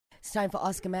It's time for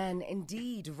Ask a Man,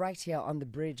 indeed, right here on the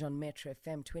bridge on Metro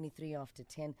FM, 23 after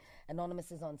 10.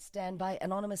 Anonymous is on standby.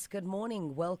 Anonymous, good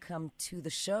morning. Welcome to the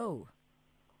show.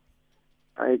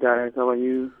 Hi guys, how are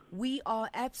you? We are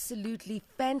absolutely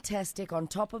fantastic, on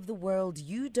top of the world.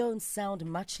 You don't sound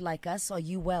much like us. Are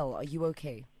you well? Are you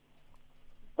okay?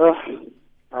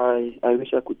 I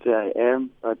wish I could say I am,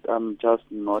 but I'm just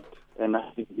not, and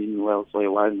I've been well for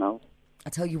a while now. I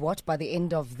tell you what, by the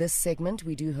end of this segment,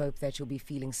 we do hope that you'll be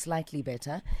feeling slightly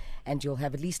better and you'll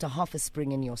have at least a half a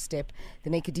spring in your step.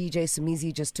 The Naked DJ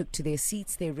Somizi just took to their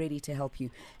seats. They're ready to help you.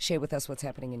 Share with us what's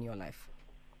happening in your life.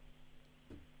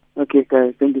 Okay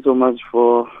guys, thank you so much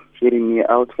for hearing me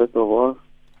out first of all.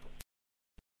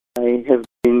 I have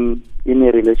been in a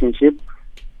relationship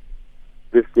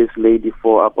with this lady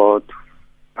for about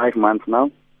 5 months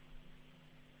now.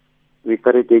 We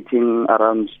started dating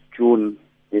around June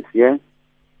this year.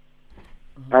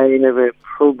 I have a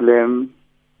problem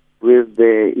with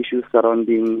the issues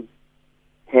surrounding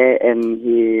her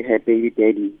and her baby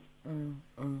daddy.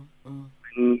 When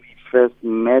we first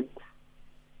met,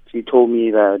 she told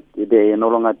me that they are no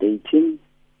longer dating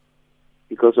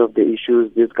because of the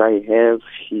issues this guy has.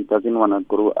 He doesn't want to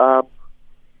grow up.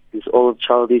 He's all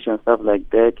childish and stuff like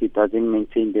that. He doesn't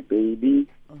maintain the baby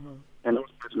and all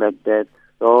stuff like that.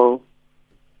 So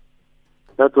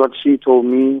that's what she told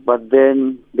me. But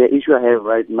then the issue I have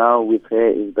right now with her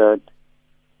is that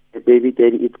the baby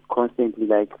daddy is constantly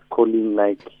like calling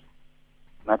like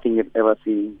nothing you've ever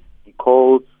seen. He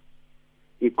calls,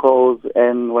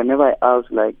 and whenever I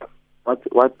ask like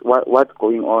what's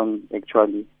going on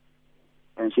actually,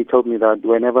 and she told me that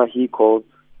whenever he calls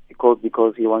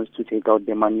because he wants to take out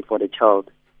the money for the child.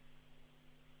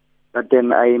 But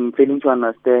then I am failing to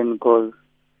understand because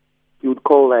he would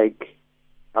call like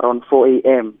around 4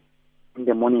 a.m. in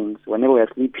the mornings whenever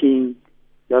we're sleeping,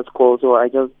 just call. So I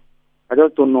just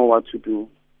don't know what to do.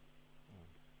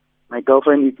 My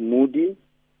girlfriend is moody.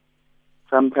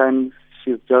 Sometimes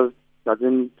she's just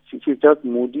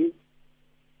moody.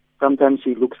 Sometimes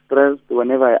she looks stressed.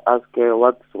 Whenever I ask her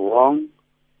what's wrong,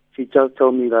 she just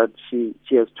tells me that she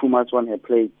has too much on her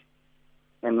plate.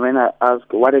 And when I ask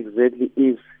what exactly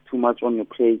is too much on your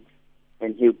plate,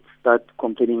 and he'll start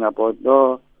complaining about,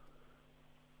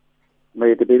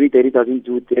 the baby daddy doesn't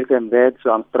do this and that,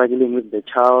 so I'm struggling with the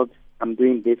child, I'm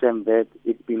doing this and that.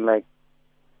 It's been like,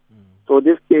 so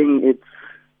this thing,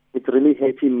 it's really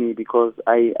hurting me because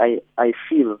I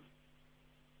feel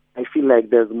like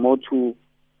there's more to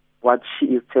what she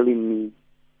is telling me.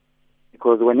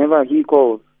 Because whenever he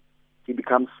calls, he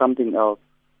becomes something else.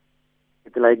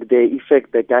 It's like the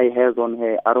effect the guy has on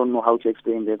her. I don't know how to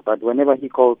explain this, but whenever he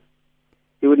calls,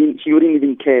 she wouldn't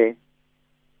even care.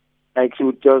 Like she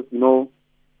would just,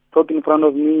 talk in front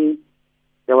of me.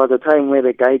 There was a time where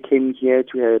the guy came here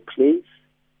to her place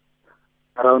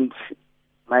around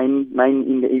 9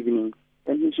 in the evening,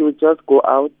 and she would just go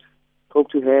out, talk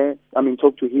to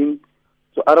him.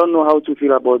 So I don't know how to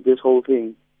feel about this whole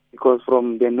thing, because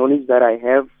from the knowledge that I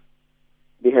have,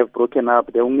 they have broken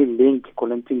up. The only link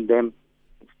connecting them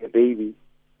is the baby.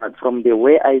 But from the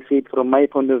way I see it, from my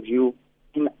point of view,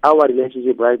 in our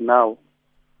relationship right now,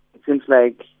 it seems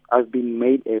like I've been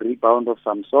made a rebound of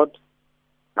some sort.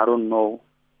 I don't know.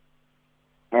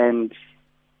 And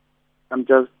I'm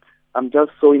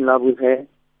just so in love with her,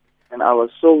 and I was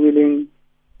so willing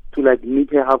to like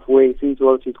meet her halfway, since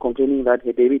she's complaining that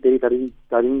her baby daddy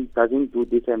doesn't do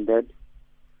this and that.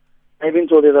 I even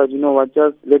told her that,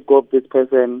 just let go of this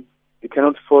person. You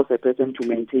cannot force a person to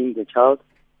maintain the child.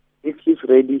 If he's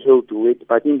ready, he'll do it.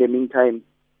 But in the meantime,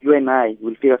 you and I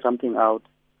will figure something out.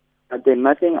 But then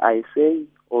nothing I say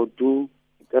or do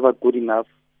is ever good enough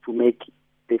to make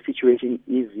the situation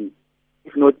easy.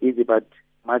 If not easy, but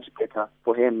much better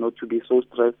for her not to be so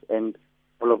stressed and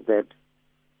all of that.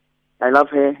 I love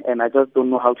her, and I just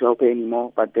don't know how to help her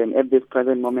anymore. But then at this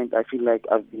present moment, I feel like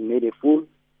I've been made a fool.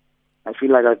 I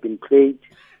feel like I've been played.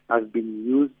 I've been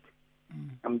used.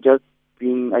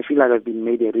 I feel like I've been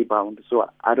made a rebound. So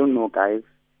I don't know, guys.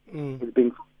 It's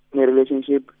been in a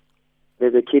relationship.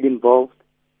 There's a kid involved,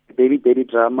 a baby daddy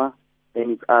drama,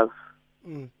 then it's us.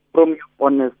 From your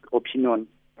honest opinion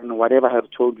and whatever I have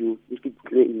told you, if it's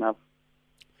clear enough,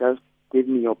 just give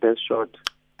me your best shot.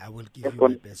 I will give you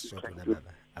my best shot, Baba.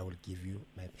 I will give you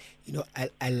my.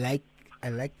 I like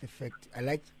the fact. I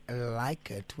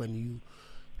like it when you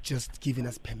just giving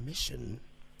us permission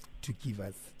to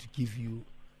give you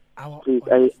our. Please,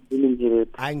 I didn't hear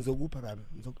it. Ngizokupha baba.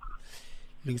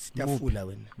 Lungisitafula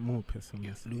wena. Muphe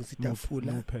Somizi.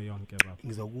 Lungisitafula. Muphe yonke baba.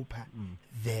 Ngizokupha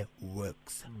the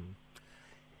works.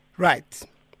 Right.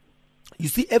 You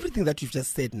see everything that you've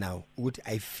just said now. What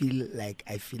I feel like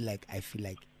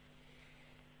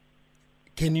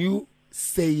can you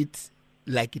say it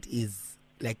like it is?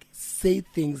 Like, say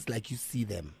things like you see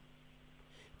them.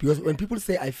 Because when people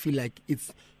say I feel like,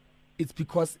 it's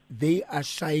because they are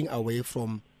shying away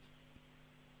from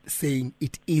saying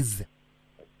it is.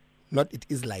 Not it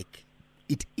is like.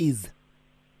 It is.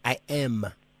 I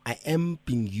am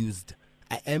being used.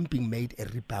 I am being made a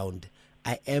rebound.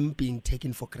 I am being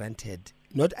taken for granted.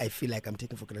 Not I feel like I'm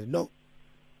taken for granted. No.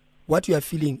 What you are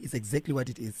feeling is exactly what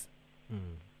it is.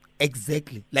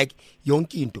 Exactly. Like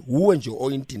yonke into who and your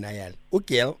own denial.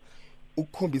 Okay,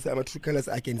 ukhombisa ama true colors.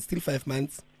 I can still 5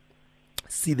 months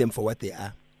see them for what they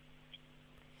are.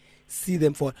 See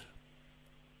them for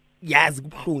yes.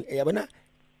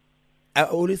 I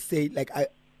always say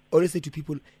to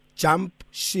people, jump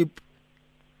ship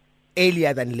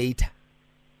earlier than later.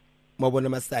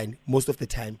 Sign most of the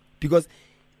time, because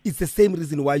it's the same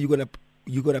reason why you're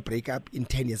gonna break up in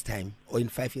 10 years time or in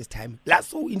 5 years time.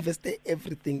 So invest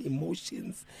everything,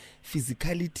 emotions,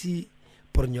 physicality,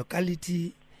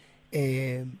 pornocality,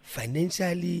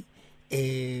 financially,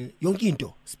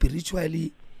 yonkinto,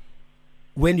 spiritually,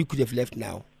 when you could have left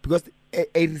now, because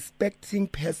a respecting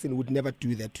person would never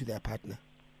do that to their partner.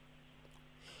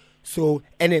 So,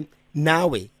 and then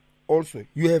now also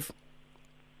you have,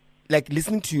 like,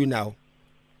 listening to you now,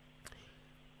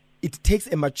 it takes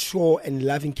a mature and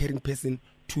loving, caring person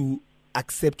to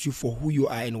accept you for who you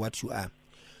are and what you are.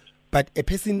 But a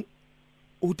person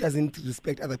who doesn't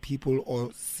respect other people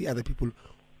or see other people,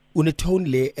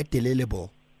 unetone edelelebo.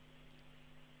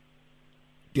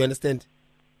 Do you understand?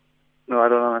 No, I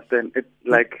don't understand. It's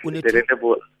like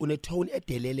deletable. Unetone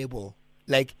edelelebo.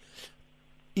 Like,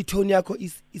 itone yako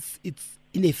it's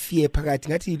in a fear phakathi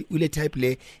ngathi ule type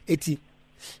le ethi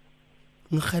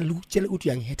ngikhala ukutshela ukuthi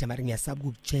uyangiheta mara ngiyasaba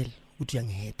ukutshela ukuthi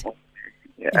uyangiheta.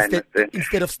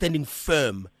 Instead of standing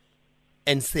firm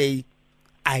and say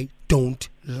I don't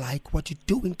like what you're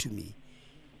doing to me,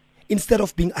 instead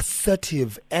of being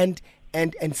assertive and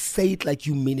say it like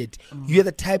you mean it. You're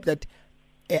the type that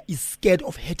is scared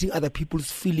of hurting other people's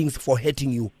feelings for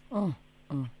hurting you.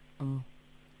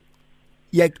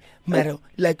 Like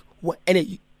what?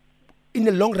 And in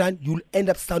the long run, you'll end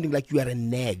up sounding like you are a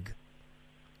nag,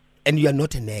 and you are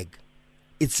not a nag.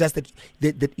 It's just that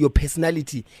your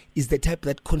personality is the type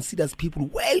that considers people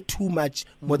way too much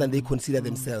more than they consider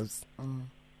themselves.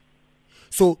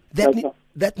 So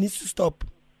that needs to stop.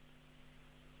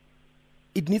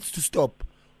 It needs to stop.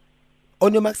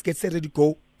 On your marks, get set, ready,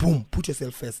 go. Boom, put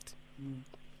yourself first.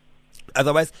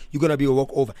 Otherwise, you're gonna be a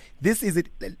walkover. This is it.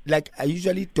 Like, I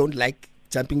usually don't like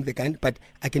jumping the gun, but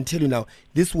I can tell you now,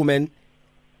 this woman,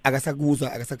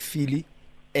 agasakuzwa, agasakfili,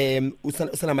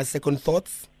 usana my second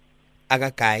thoughts,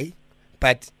 agakai,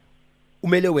 but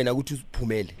umele wena ukuthi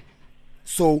uphumele.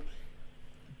 So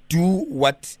do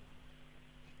what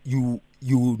you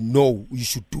know you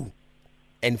should do.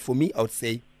 And for me, I would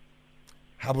say,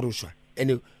 haburushwa.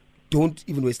 And don't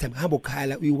even waste time.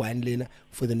 Habokhala uyi-one lena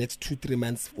for the next 2-3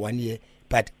 months, 1 year,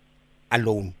 but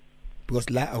alone, because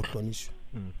la outhlonish.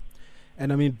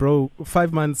 And I mean, bro,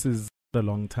 5 months is a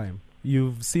long time.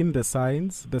 You've seen the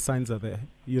signs. The signs are there.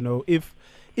 You know, if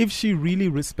she really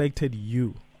respected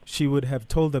you, she would have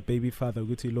told the baby father,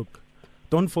 Guti, look,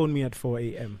 don't phone me at 4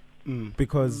 a.m.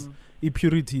 Because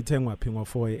impurity tengwa pingwa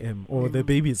 4 a.m. or the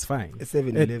baby is fine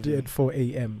at 4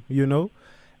 a.m. You know,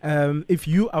 if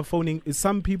you are phoning,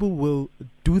 some people will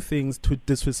do things to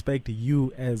disrespect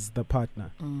you as the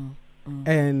partner.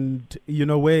 And you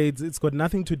know, where it's got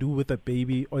nothing to do with the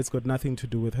baby, or it's got nothing to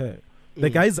do with her. The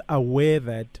guy's aware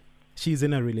that she's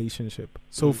in a relationship,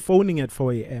 so phoning at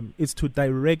 4 a.m. is to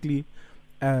directly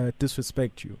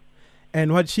disrespect you.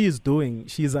 And what she is doing,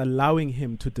 she's allowing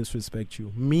him to disrespect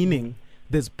you, meaning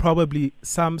there's probably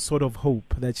some sort of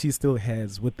hope that she still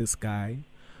has with this guy,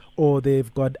 or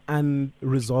they've got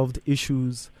unresolved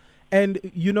issues. And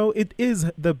you know, it is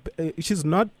she's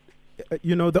not,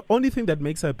 you know, the only thing that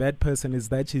makes her a bad person is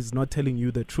that she's not telling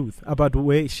you the truth about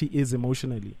where she is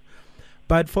emotionally.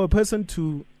 But for a person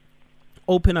to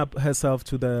open up herself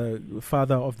to the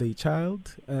father of the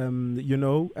child, you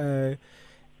know,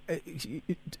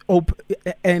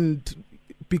 and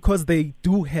because they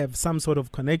do have some sort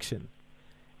of connection,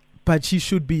 but she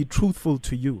should be truthful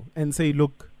to you and say,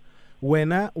 look,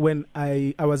 when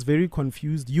I was very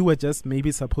confused, you were just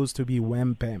maybe supposed to be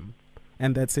wham bam,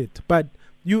 and that's it. But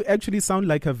you actually sound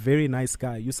like a very nice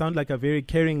guy. You sound like a very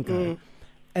caring guy.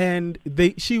 And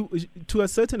she, to a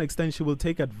certain extent, she will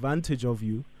take advantage of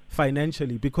you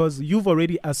financially, because you've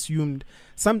already assumed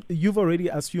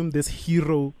this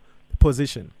hero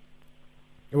position.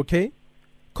 Okay?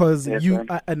 Because you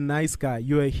are a nice guy.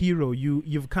 You're a hero.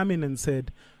 You've come in and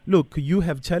said, look, you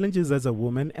have challenges as a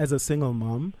woman, as a single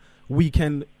mom. we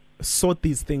can sort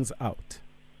these things out.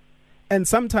 And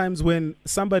sometimes when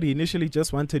somebody initially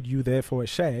just wanted you there for a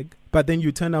shag, but then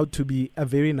you turn out to be a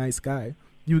very nice guy,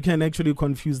 you can actually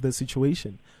confuse the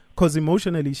situation. Because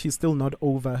emotionally, she's still not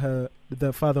over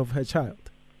the father of her child.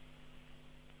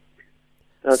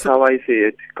 That's how I see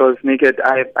it. Because, Naked,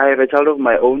 I have a child of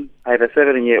my own. I have a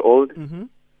 7-year-old. Mm-hmm.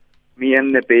 Me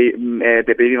and the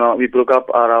baby mama, we broke up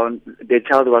around, the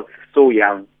child was so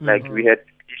young. Mm-hmm. Like, we had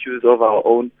issues of our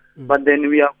own. But then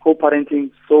we are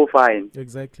co-parenting so fine.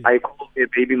 Exactly. I call the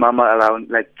baby mama around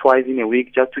like twice in a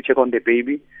week just to check on the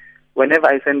baby. Whenever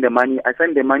I send the money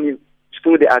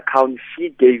through the account she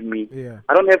gave me. Yeah.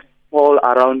 I don't have to call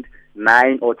around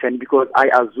 9 or 10 because I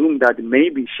assume that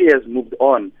maybe she has moved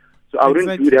on. So I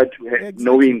wouldn't do that to her,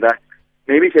 knowing that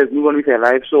maybe she has moved on with her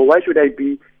life. So why should I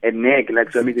be a neg,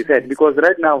 like Samisi said? Because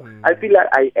right now I feel like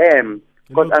I am.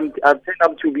 Because I've turned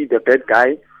up to be the bad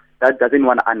guy that doesn't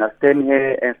want to understand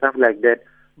her and stuff like that.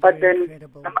 But then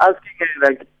I'm asking her,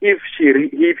 like, if he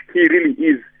really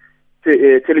is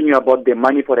telling you about the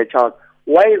money for the child,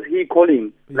 why is he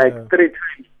calling like 3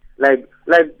 times? Like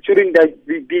shouldn't that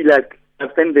be like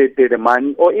send the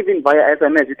money, or even via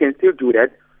SMS? You can still do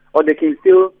that, or they can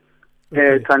still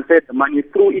transfer the money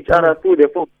through each other through the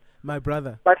phone. My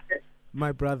brother,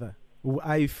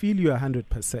 I feel you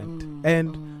 100%.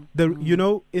 And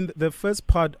in the first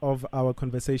part of our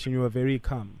conversation, you were very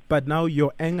calm, but now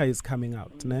your anger is coming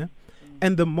out, né?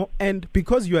 And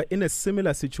because you are in a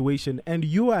similar situation and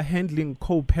you are handling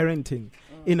co-parenting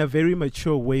in a very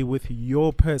mature way with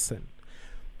your person,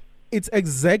 it's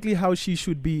exactly how she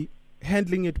should be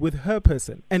handling it with her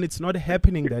person, and it's not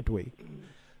happening that way.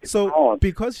 So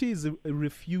because she is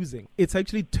refusing, it's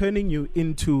actually turning you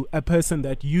into a person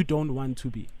that you don't want to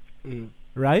be.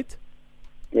 Right?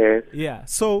 Yes. Yeah.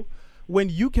 So when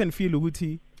you can feel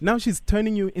Uguti, now she's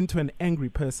turning you into an angry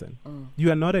person.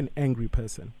 You are not an angry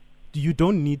person. You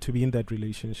don't need to be in that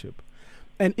relationship.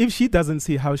 And if she doesn't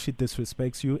see how she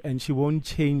disrespects you, and she won't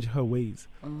change her ways,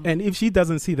 and if she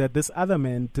doesn't see that this other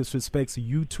man disrespects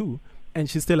you too, and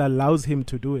she still allows him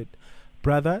to do it,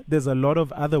 brother, there's a lot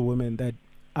of other women that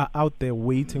are out there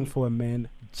waiting for a man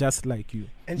just like you.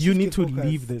 And you need to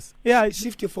leave this. Yeah,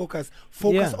 shift your focus.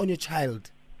 Focus on your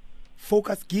child.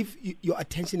 Focus. Give your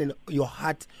attention and your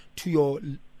heart to your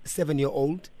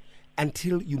 7-year-old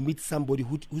until you meet somebody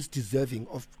who's deserving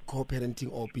of co-parenting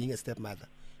or being a stepmother.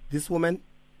 This woman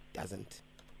doesn't.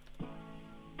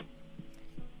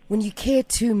 When you care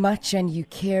too much and you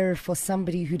care for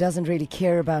somebody who doesn't really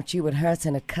care about you, it hurts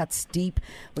and it cuts deep.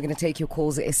 We're going to take your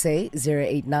calls, SA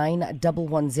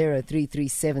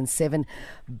 089-110-3377.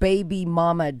 Baby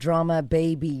mama drama,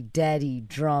 baby daddy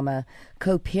drama,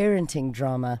 co-parenting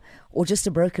drama, or just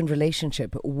a broken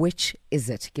relationship. Which is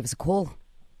it? Give us a call.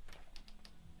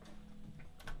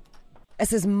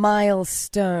 This is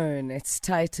Milestone. It's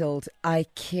titled, I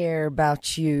Care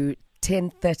About You.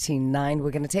 10:39. We're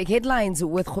going to take headlines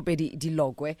with Khobedi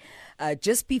Dilogwe.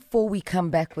 Just before we come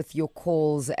back with your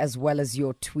calls as well as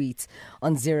your tweets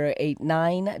on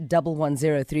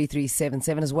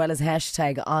 089-110-3377, as well as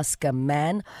hashtag Ask a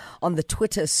Man on the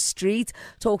Twitter street.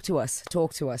 Talk to us.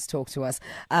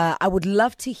 I would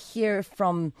love to hear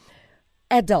from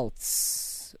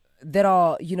adults that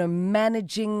are,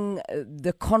 managing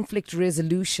the conflict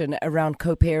resolution around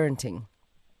co-parenting.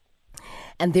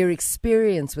 And their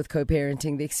experience with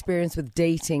co-parenting, the experience with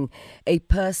dating a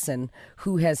person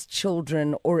who has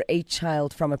children or a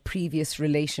child from a previous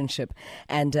relationship,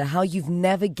 and how you've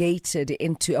navigated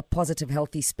into a positive,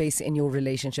 healthy space in your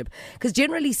relationship. Because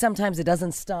generally, sometimes it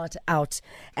doesn't start out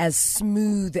as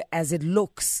smooth as it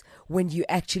looks when you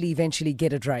actually eventually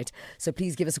get it right. So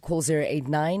please give us a call,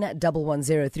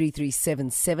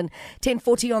 089-110-3377.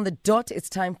 10:40 on the dot. It's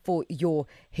time for your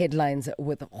headlines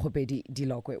with Khobedi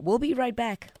Dilogwe. We'll be right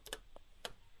back.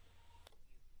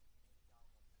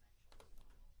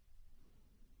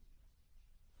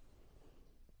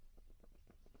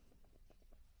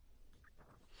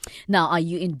 Now, are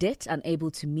you in debt,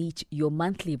 unable to meet your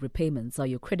monthly repayments? Are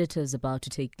your creditors about to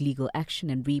take legal action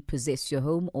and repossess your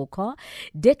home or car?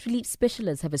 Debt Relief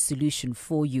Specialists have a solution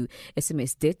for you.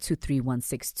 SMS DEBT to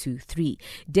 31623.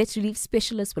 Debt Relief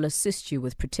Specialists will assist you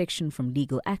with protection from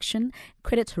legal action,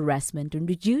 credit harassment, and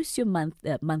reduce your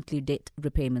monthly debt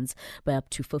repayments by up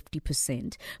to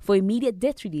 50%. For immediate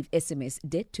debt relief, SMS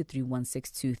DEBT to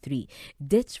 31623.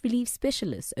 Debt Relief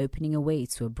Specialists, opening a way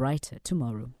to a brighter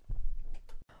tomorrow.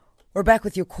 We're back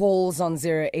with your calls on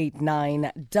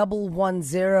 089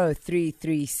 110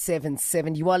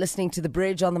 3377. You are listening to The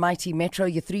Bridge on the Mighty Metro.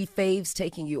 Your three faves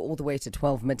taking you all the way to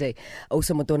 12 midday.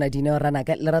 Also, Motona Dino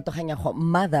Ranaga, Lerato Hanya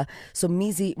Mother, so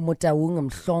Mizi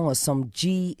Mutawungum Thongo, some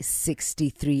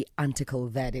G63 article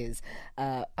that is.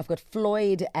 I've got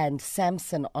Floyd and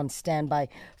Samson on standby.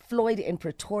 Floyd in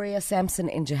Pretoria, Samson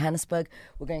in Johannesburg.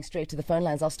 We're going straight to the phone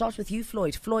lines. I'll start with you,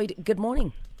 Floyd. Floyd, good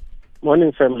morning.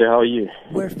 Morning, family. How are you?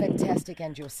 We're fantastic,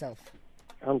 and yourself?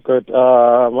 I'm good.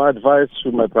 My advice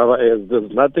to my brother is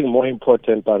there's nothing more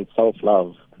important than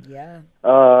self-love. Yeah.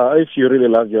 If you really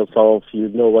love yourself, you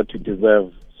know what you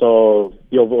deserve. So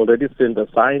you've already seen the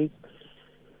signs.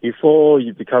 Before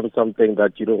you become something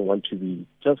that you don't want to be,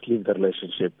 just leave the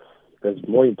relationship. There's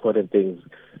more important things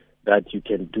that you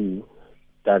can do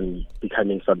than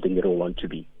becoming something you don't want to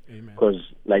be. Because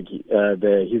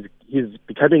he's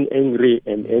becoming angry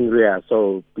and angrier.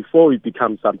 So before you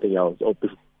become something else, or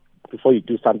before you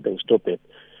do something stupid,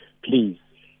 please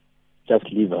just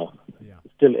leave her. Yeah.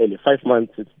 It's still early. 5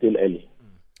 months, it's still early.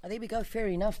 There we go. Fair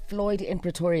enough. Floyd in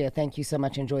Pretoria, thank you so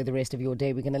much. Enjoy the rest of your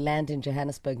day. We're going to land in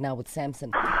Johannesburg now with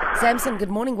Samson. Samson, good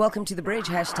morning. Welcome to The Bridge.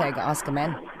 Hashtag Ask a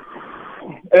Man.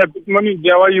 Good morning.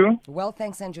 How are you? Well,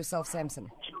 thanks. And yourself, Samson.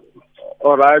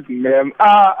 All right, ma'am.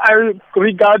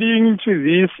 Regarding to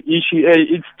this issue,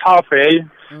 it's tough,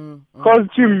 Because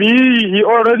to me, he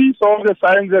already saw the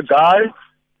signs, the guy,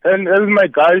 and as my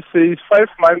guy says, 5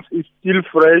 months is still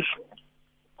fresh.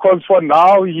 Because for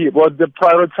now, he was the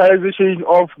prioritization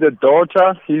of the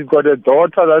daughter. He's got a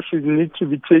daughter that she needs to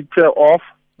be taken care of.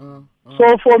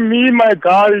 So for me, my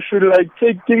guy should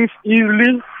take things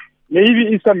easily. Maybe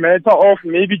it's a matter of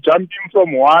maybe jumping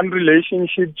from one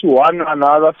relationship to one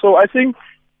another. So I think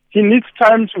he needs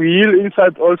time to heal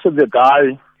inside also the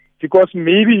guy. Because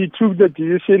maybe he took the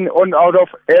decision out of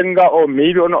anger or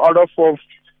maybe out of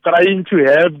trying to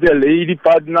help the lady.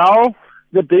 But now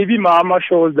the baby mama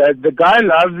shows that the guy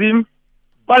loves him,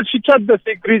 but she kept the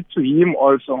secret to him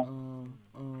also.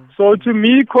 So to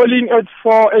me, calling at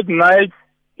 4 at night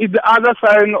is the other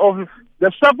sign of the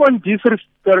stubborn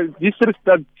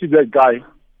disrespect to the guy.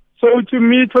 So to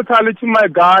me, totally to my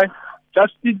guy,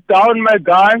 just sit down, my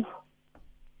guy.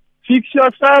 Fix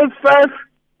yourself first.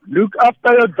 Look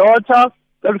after your daughter.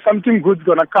 Then something good's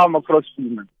going to come across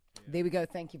you. There we go.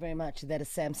 Thank you very much. That is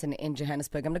Samson in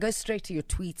Johannesburg. I'm going to go straight to your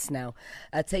tweets now.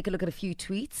 Take a look at a few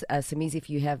tweets. Samizi, if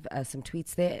you have some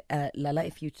tweets there. Lala,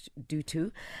 if you do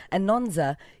too.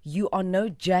 Anonza, you are no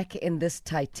jack in this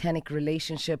Titanic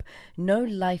relationship. No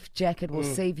life jacket will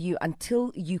save you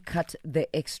until you cut the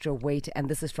extra weight. And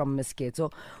this is from Miss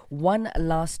Getzo. One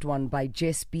last one by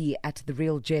Jess B at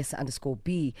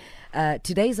 @therealjess_B.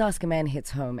 Today's Ask a Man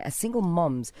hits home. As single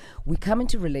moms, we come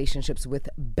into relationships with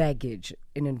baggage,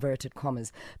 in inverted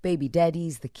commas, baby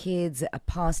daddies, the kids, a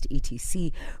past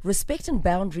etc. Respect and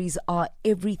boundaries are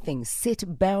everything.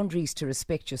 Set boundaries to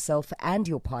respect yourself and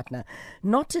your partner,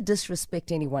 not to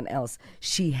disrespect anyone else.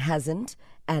 She hasn't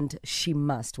and she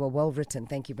must. Well written.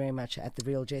 Thank you very much at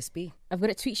 @therealjsb. I've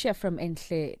got a tweet here from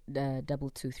Enhle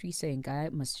 223 saying, guy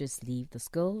must just leave this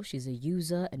girl. She's a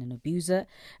user and an abuser.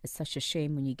 It's such a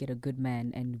shame when you get a good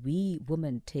man, and we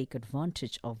women take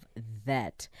advantage of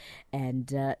that.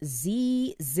 And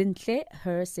Z Zintle,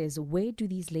 her says, where do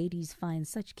these ladies find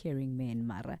such caring men,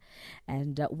 Mara?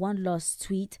 And one last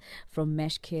tweet from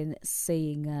Meshkin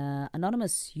saying,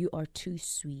 anonymous, you are too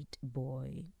sweet,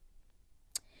 boy.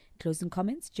 Closing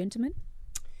comments, gentlemen?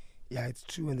 Yeah, it's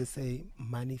true when they say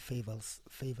money favors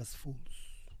fools.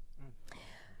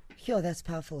 Yo, that's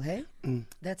powerful, hey?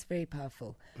 That's very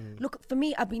powerful. Look, for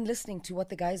me, I've been listening to what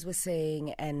the guys were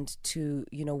saying and to,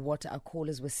 what our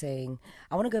callers were saying.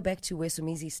 I want to go back to where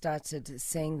Somizi started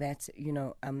saying that,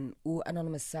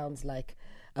 Anonymous sounds like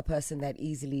a person that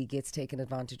easily gets taken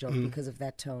advantage of because of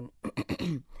that tone.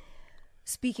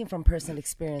 Speaking from personal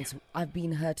experience, I've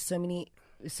been hurt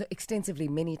so extensively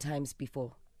many times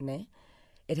before, ne?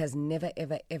 It has never,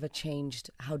 ever, ever changed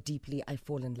how deeply I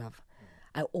fall in love.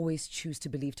 I always choose to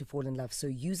believe to fall in love. So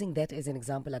using that as an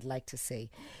example, I'd like to say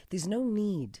there's no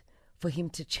need for him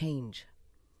to change.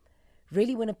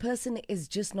 Really, when a person is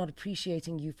just not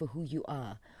appreciating you for who you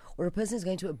are, or a person is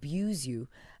going to abuse you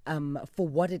for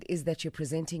what it is that you're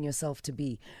presenting yourself to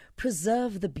be,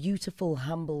 preserve the beautiful,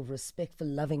 humble, respectful,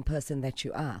 loving person that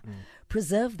you are.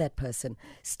 Preserve that person.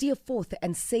 Steer forth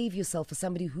and save yourself for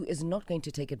somebody who is not going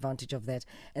to take advantage of that,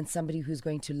 and somebody who's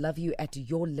going to love you at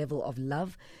your level of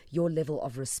love, your level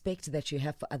of respect that you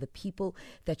have for other people,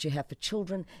 that you have for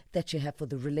children, that you have for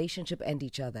the relationship and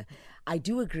each other. I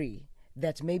do agree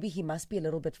that maybe he must be a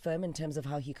little bit firm in terms of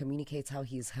how he communicates how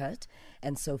he's hurt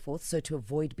and so forth, so to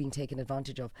avoid being taken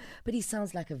advantage of. But he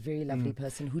sounds like a very lovely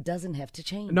person who doesn't have to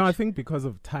change. No, I think because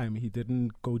of time, he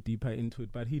didn't go deeper into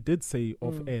it. But he did say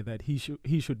off air that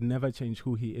he should never change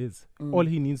who he is. All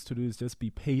he needs to do is just be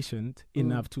patient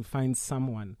enough to find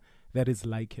someone that is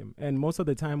like him. And most of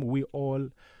the time, we all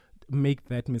make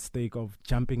that mistake of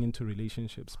jumping into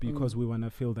relationships because we want to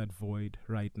fill that void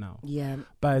right now. Yeah.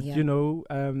 But you know,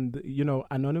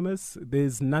 Anonymous,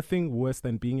 there's nothing worse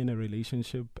than being in a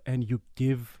relationship and you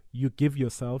give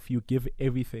yourself, you give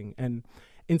everything, and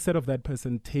instead of that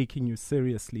person taking you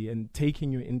seriously and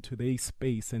taking you into their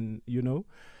space, and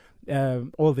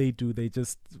all they do, they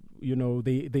just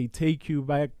they take you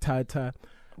by tata,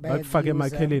 bakufake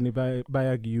emakheleni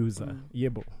bayakuuser.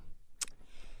 Yebo.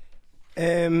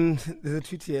 There's a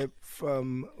tweet here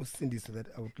from Sindiso that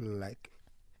I would like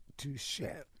to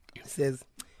share. It says,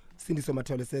 Sindiso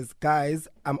Matole says, guys,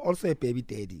 I'm also a baby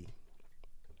daddy.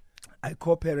 I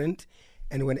co-parent,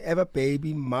 and whenever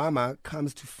baby mama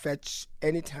comes to fetch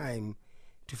the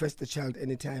child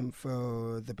anytime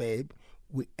for the babe,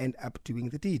 we end up doing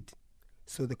the deed.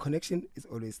 So the connection is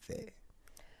always there.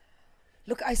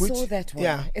 Look, I saw that one.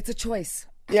 Yeah. It's a choice.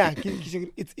 Yeah,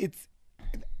 it's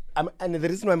and the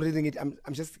reason why I'm reading it, I'm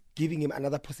just giving him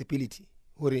another possibility.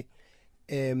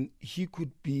 He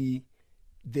could be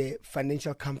the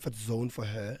financial comfort zone for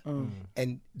her,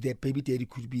 and the baby daddy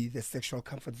could be the sexual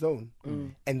comfort zone.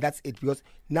 And that's it, because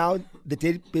now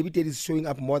the baby daddy is showing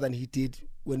up more than he did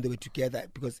when they were together,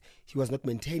 because he was not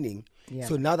maintaining. Yeah.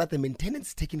 So now that the maintenance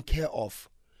is taken care of,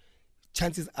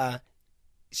 chances are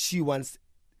she wants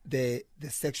the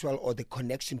sexual or the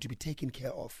connection to be taken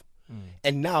care of.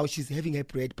 And now she's having her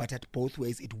bread buttered both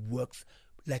ways. It works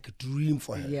like a dream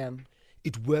for her. Yeah.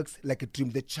 It works like a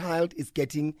dream. The child is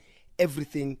getting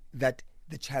everything that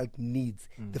the child needs.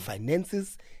 The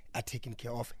finances are taken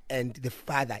care of, and the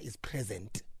father is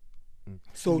present.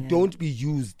 So don't be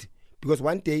used, because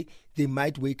one day they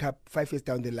might wake up 5 years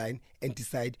down the line and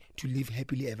decide to live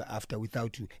happily ever after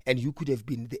without you. And you could have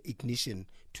been the ignition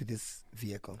to this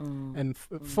vehicle. And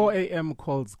 4 a.m.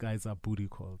 calls, guys, are booty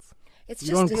calls. It's you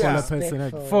just don't call a person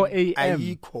at 4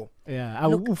 a.m. Yeah,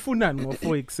 look, you're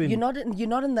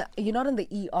not in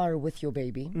the ER with your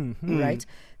baby, right?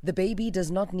 The baby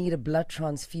does not need a blood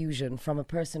transfusion from a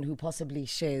person who possibly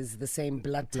shares the same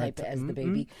blood type as the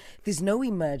baby. There's no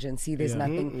emergency. There's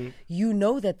nothing. You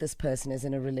know that this person is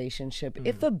in a relationship.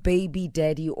 If a baby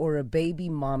daddy or a baby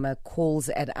mama calls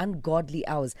at ungodly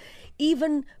hours,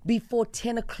 even before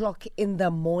 10 o'clock in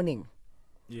the morning,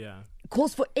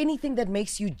 calls for anything that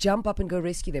makes you jump up and go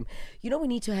rescue them. We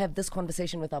need to have this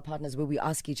conversation with our partners where we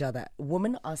ask each other,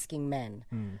 woman asking man,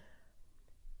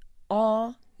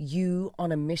 are you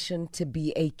on a mission to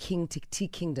be a king to two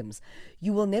kingdoms?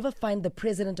 You will never find the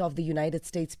president of the United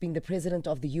States being the president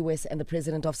of the US and the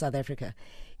president of South Africa.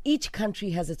 Each country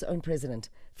has its own president.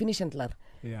 Finish and love.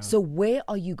 Yeah. So where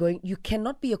are you going? You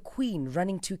cannot be a queen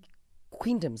running two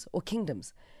queendoms or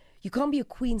kingdoms. You can't be a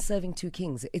queen serving two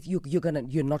kings.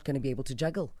 You're not going to be able to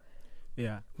juggle.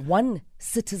 Yeah. One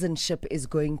citizenship is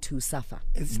going to suffer.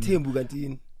 It's Tembu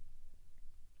Gantine.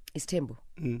 It's Tembu.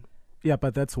 Yeah,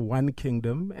 but that's one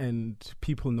kingdom, and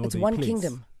people know it's their one place.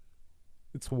 Kingdom.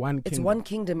 It's one kingdom. It's one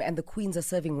kingdom, and the queens are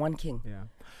serving one king. Yeah.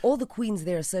 All the queens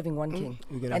there are serving one king.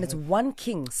 And it's one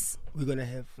king's. We're going to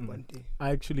have one day.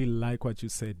 I actually like what you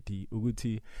said, D.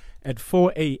 Uguti. At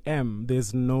 4 a.m.,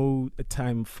 there's no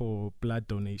time for blood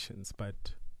donations,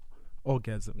 but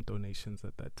orgasm donations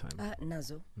at that time.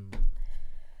 Nazo.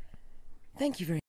 Thank you very much.